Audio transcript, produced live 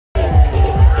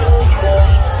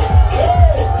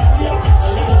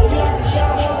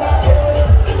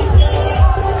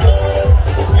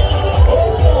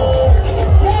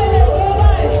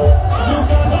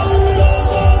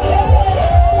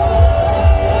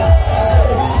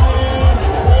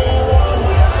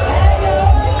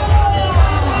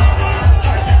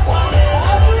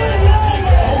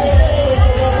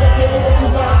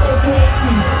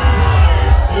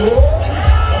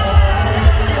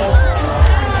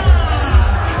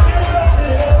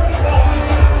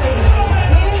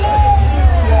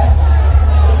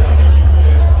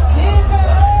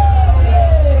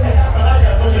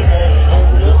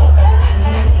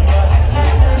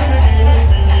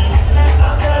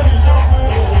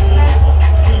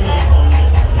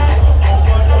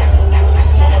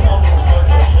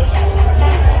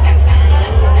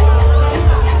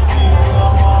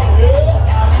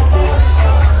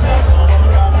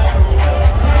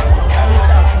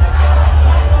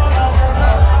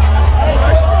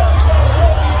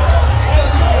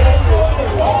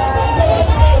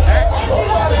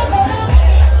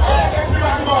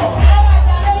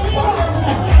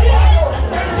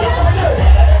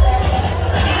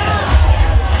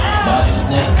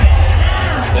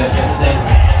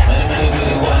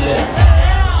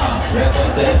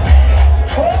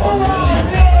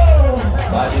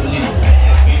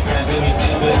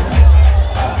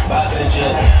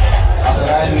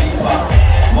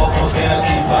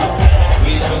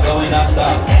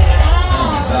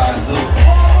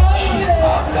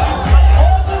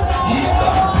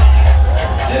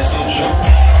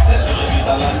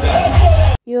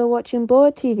You are watching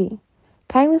GboahTv.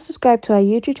 Kindly subscribe to our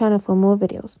YouTube channel for more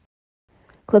videos.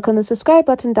 Click on the subscribe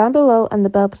button down below and the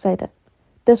bell beside it.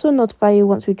 This will notify you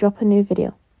once we drop a new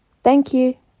video. Thank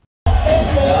you.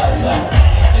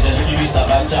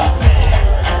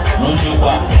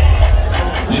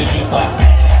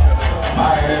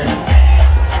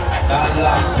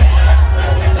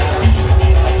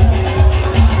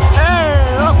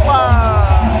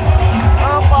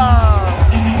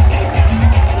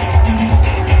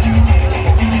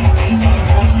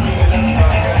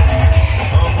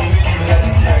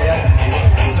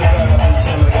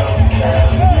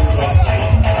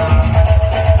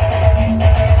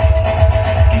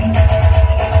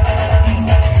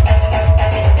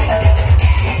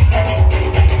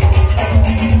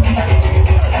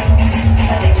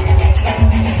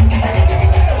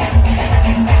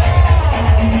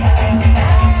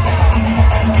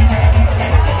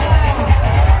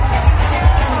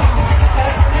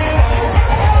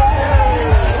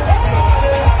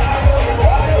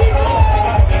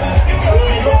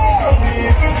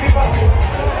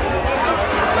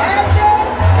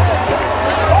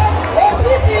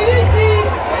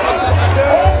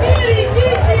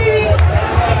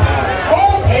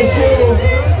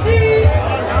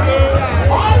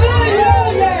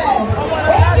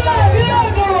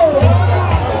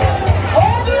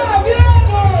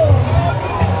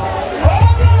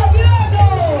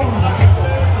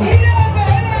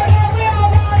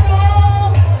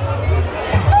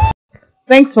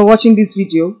 Thanks for watching this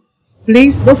video.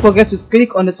 Please don't forget to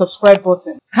click on the subscribe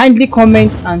button. Kindly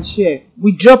comment and share.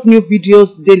 We drop new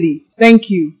videos daily. Thank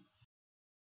you.